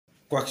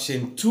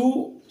Question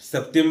 2,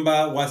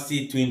 September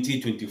WASSCE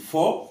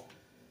 2024.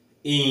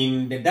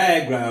 In the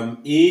diagram,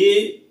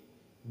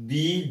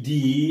 ABD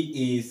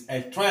is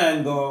a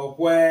triangle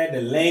where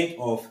the length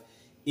of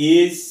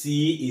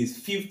AC is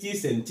 50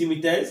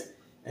 centimeters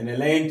and the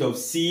length of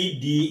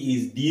CD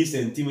is D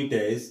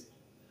centimeters.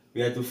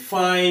 We have to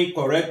find,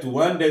 correct to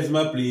one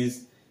decimal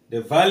place,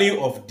 the value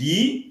of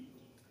D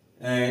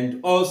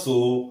and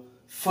also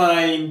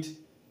find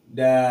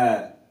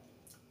the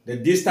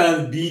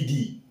distance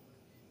BD.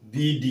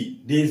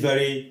 This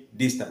very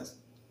distance.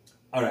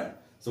 All right,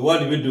 so what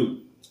do we do?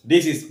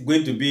 This is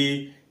going to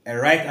be a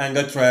right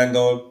angle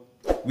triangle,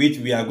 which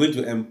we are going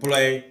to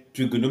employ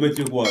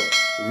trigonometric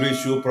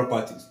ratio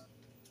properties.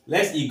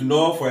 Let's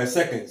ignore for a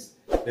second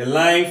the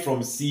line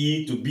from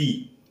C to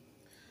B.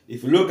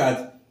 If you look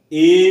at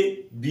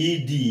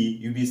ABD,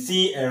 you'll be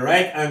seeing a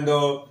right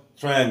angle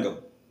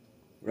triangle,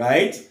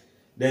 right?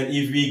 Then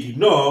if we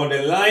ignore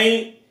the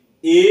line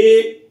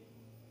AB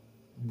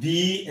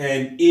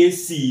and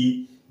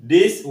AC,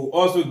 this will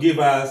also give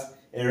us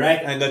a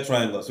right angle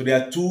triangle. So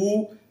there are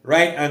two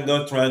right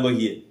angle triangles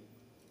here,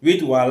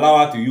 which will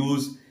allow us to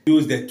use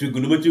the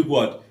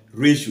trigonometric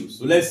ratios.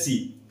 So let's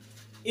see.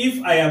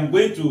 If I am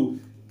going to,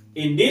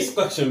 in this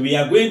question, we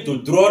are going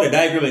to draw the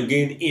diagram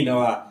again in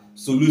our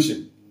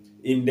solution.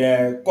 In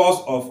the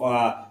course of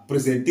our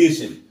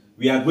presentation,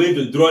 we are going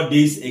to draw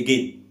this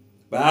again.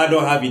 But I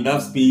don't have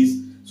enough space,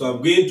 so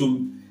I'm going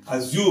to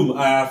assume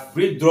I have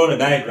redrawn the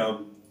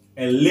diagram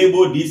and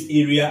label this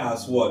area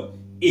as what?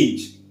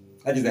 H.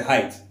 That is the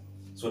height.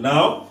 So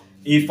now,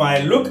 if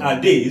I look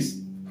at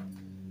this,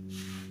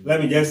 let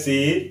me just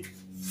say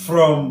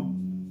from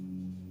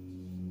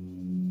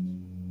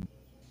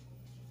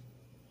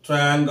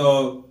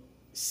triangle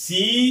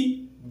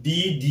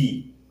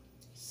CBD,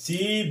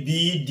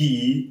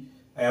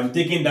 I am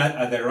taking that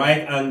as a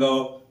right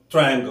angle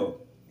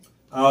triangle.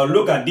 I'll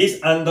look at this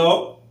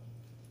angle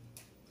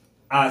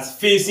as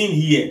facing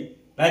here.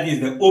 That is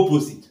the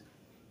opposite,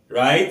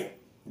 right?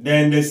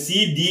 Then the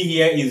CD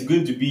here is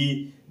going to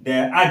be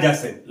the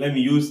adjacent. Let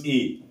me use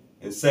A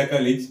and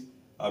circle it.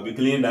 I'll be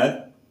cleaning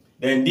that.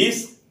 Then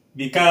this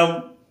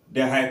become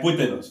the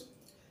hypotenuse.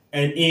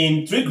 And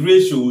in trig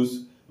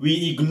ratios,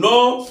 we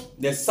ignore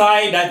the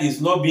side that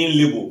is not being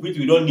labeled, which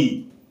we don't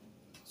need.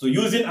 So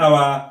using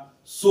our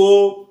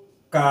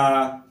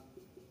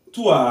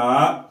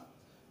SOHCAHTOA,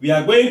 we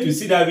are going to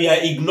see that we are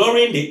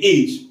ignoring the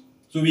H.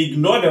 So we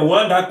ignore the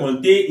one that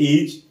contains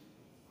H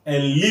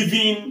and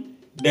leaving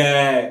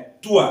the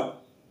TOA,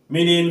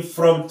 meaning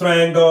from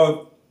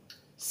triangle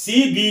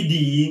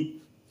CBD,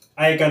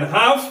 I can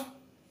have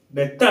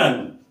the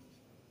tan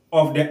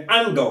of the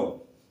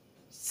angle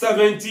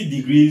 70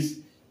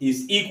 degrees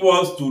is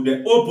equals to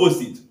the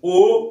opposite,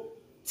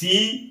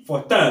 OT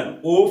for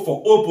tan, O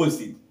for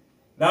opposite.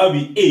 That will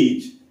be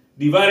H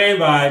divided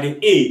by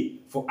the A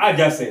for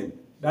adjacent.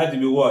 That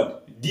will be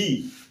what?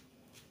 D.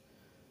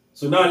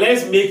 So now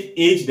let's make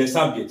H the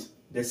subject,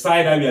 the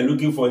side that we are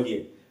looking for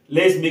here.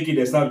 Let's make it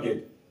the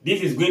subject.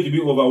 This is going to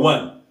be over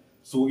 1.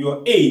 So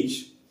your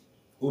H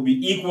will be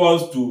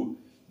equals to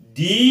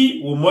D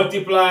will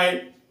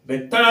multiply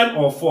the tan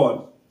of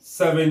what?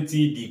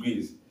 70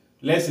 degrees.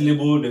 Let's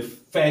label the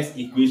first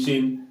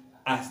equation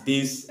as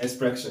this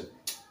expression,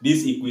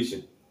 this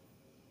equation.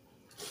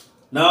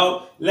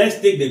 Now, let's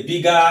take the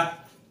bigger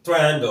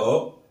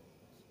triangle.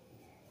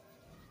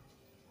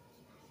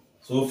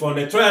 So from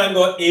the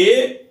triangle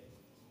ABD,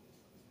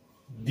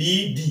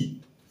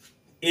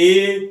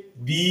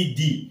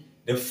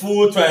 the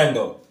full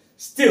triangle.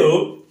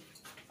 Still,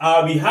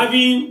 I'll be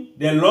having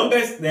the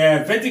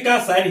vertical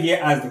side here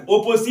as the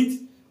opposite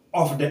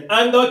of the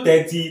angle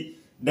 30,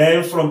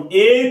 then from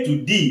A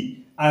to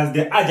D as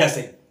the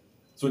adjacent.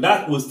 So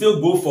that will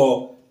still go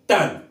for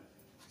tan.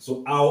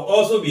 So I'll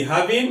also be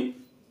having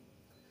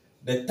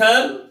the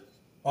tan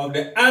of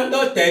the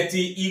angle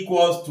 30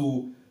 equals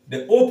to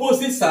the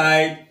opposite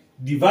side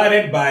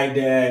divided by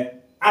the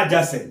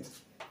adjacent.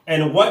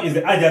 And what is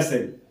the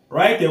adjacent?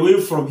 Right away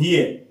from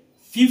here,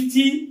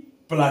 50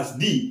 plus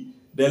D.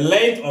 The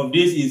length of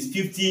this is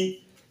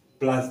 50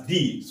 plus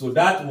D. So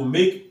that will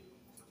make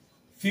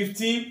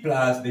 50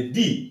 plus the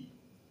D.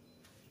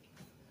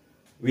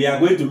 We are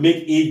going to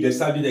make H the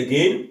subject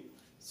again.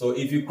 So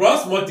if you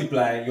cross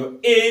multiply, your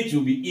H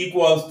will be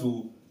equals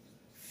to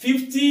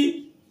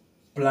 50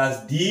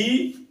 plus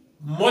D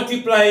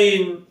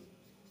multiplying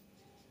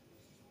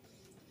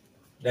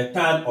the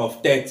tan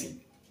of 30.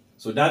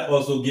 So that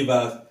also gives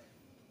us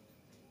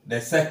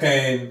the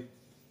second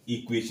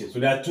equation. So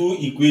there are two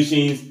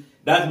equations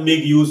that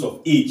make use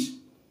of H.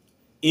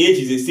 H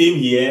is the same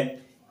here,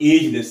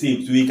 H is the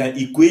same. So we can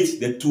equate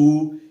the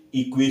two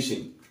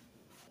equations.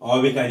 Or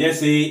we can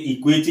just say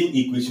equating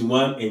equation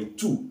 1 and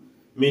 2.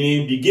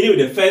 Meaning beginning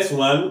with the first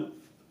one,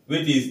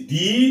 which is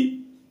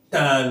D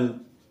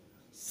tan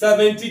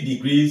 70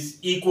 degrees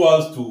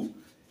equals to,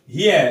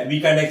 here we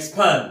can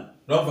expand.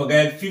 Don't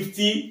forget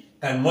 50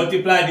 can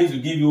multiply this to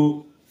give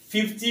you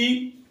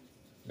 50,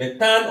 the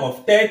tan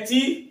of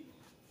 30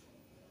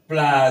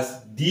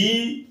 plus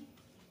D,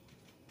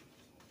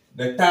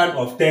 the tan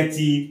of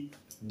 30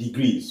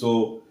 degrees.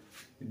 So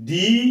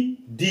D,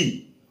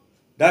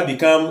 that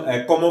become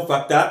a common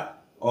factor,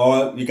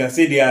 or we can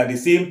say they are the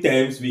same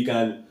terms we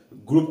can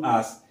group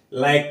as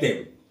like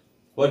term.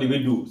 What do we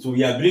do? So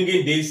we are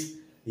bringing this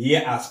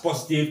here as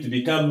positive to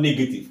become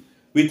negative,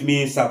 which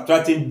means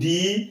subtracting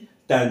D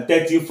tan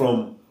 30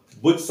 from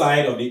both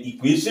sides of the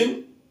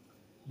equation.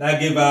 That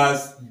gives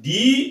us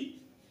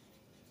D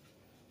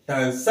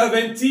tan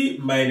 70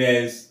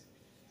 minus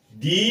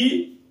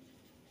D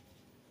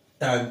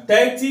tan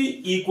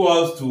 30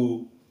 equals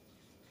to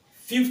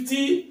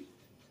 50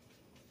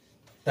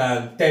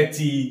 tan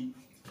 30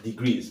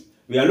 degrees.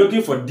 We are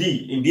looking for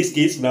D. In this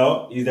case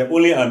now is the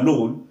only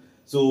unknown.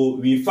 So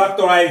we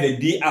factorize the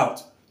D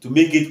out to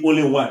make it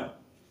only 1.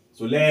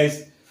 So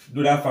let's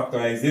do that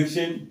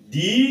factorization.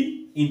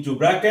 D into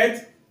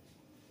bracket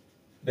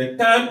the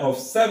tan of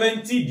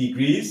 70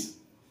 degrees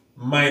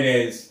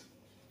minus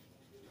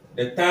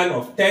the tan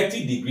of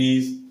 30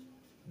 degrees.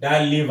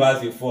 That leaves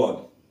us a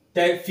fold.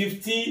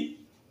 50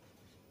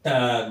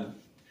 tan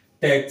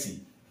 30.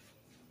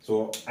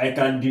 So I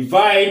can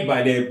divide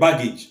by the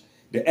baggage,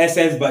 the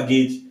excess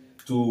baggage,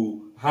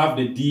 to have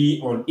the D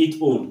on its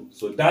own.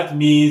 So that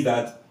means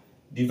that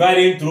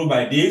dividing through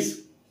by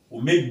this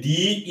will make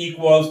D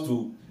equals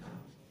to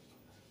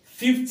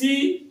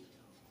 50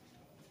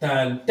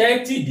 tan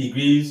 30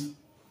 degrees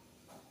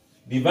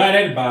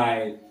divided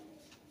by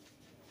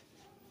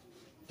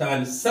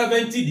tan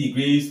 70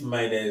 degrees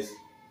minus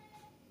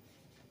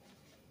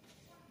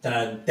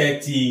tan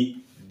 30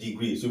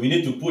 degrees. So we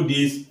need to put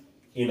this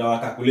in our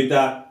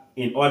calculator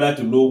in order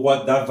to know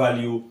what that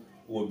value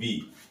will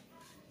be.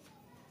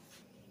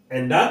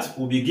 And that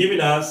will be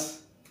giving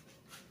us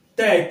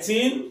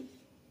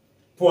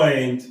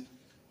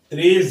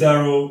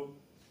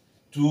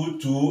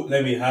 13.3022.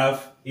 Let me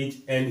have it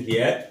end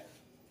here.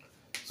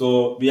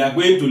 So we are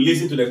going to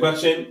listen to the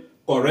question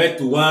correct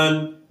to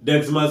one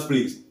decimal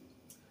place.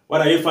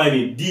 What are you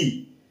finding?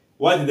 D.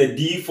 What is the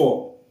D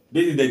for?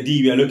 This is the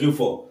D we are looking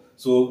for.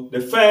 So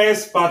the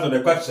first part of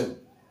the question,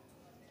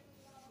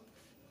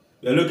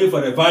 we are looking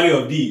for the value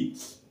of D.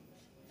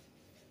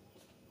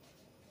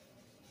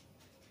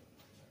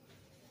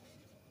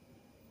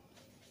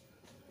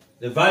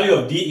 The value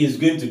of D is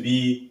going to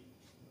be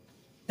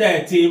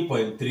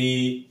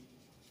 13.3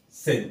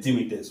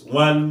 centimeters,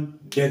 1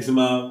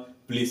 decimal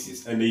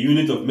places, and the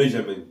unit of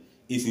measurement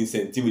is in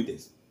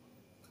centimeters.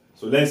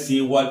 So let's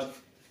see what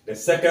the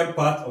second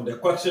part of the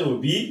question will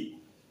be.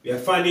 We are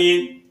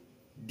finding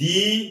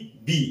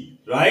DB,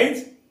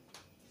 right?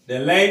 The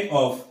length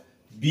of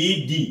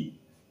BD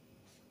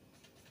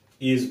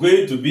is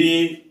going to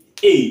be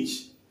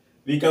H.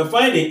 We can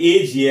find the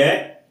H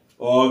here,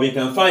 or we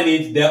can find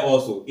it there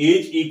also.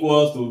 H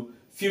equals to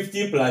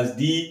 50 plus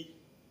D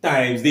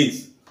times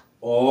this,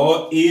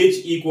 or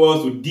H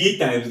equals to D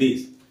times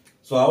this.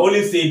 So I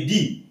only say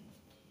D,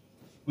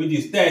 which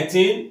is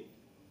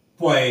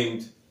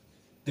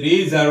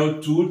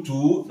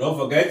 13.3022. Don't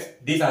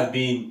forget, this has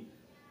been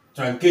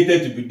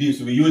truncated to be this.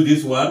 So we use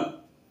this one.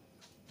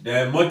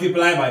 Then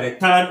multiply by the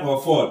tan or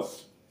fold,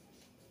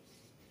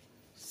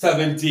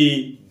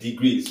 70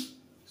 degrees.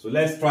 So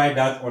let's try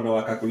that on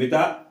our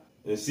calculator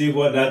and see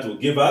what that will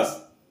give us.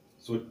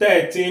 So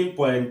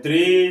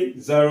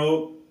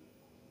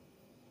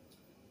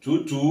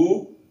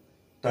 13.3022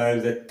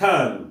 times the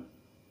tan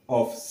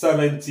of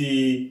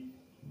 70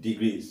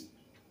 degrees.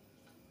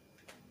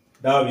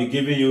 That will be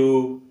giving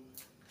you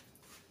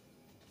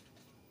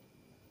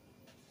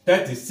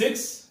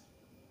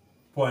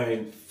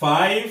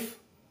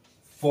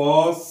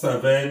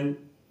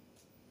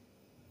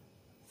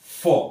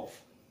 36.5474.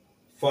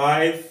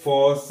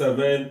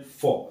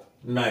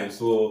 54749.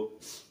 So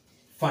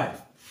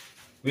 5,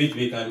 which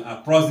we can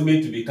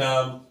approximate to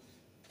become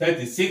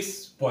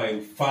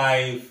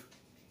 36.5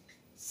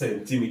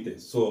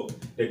 centimeters. So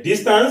the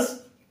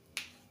distance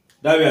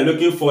that we are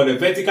looking for, the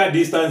vertical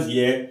distance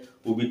here,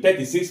 will be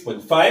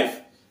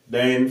 36.5.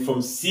 Then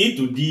from C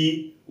to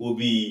D will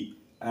be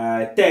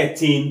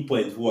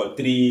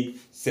 13.3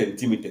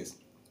 centimeters.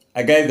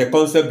 Again, the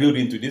concept built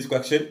into this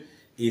question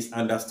is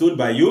understood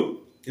by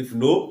you. If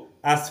no,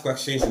 ask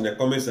questions in the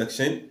comment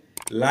section.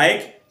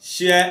 Like,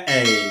 share,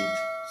 and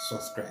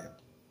subscribe.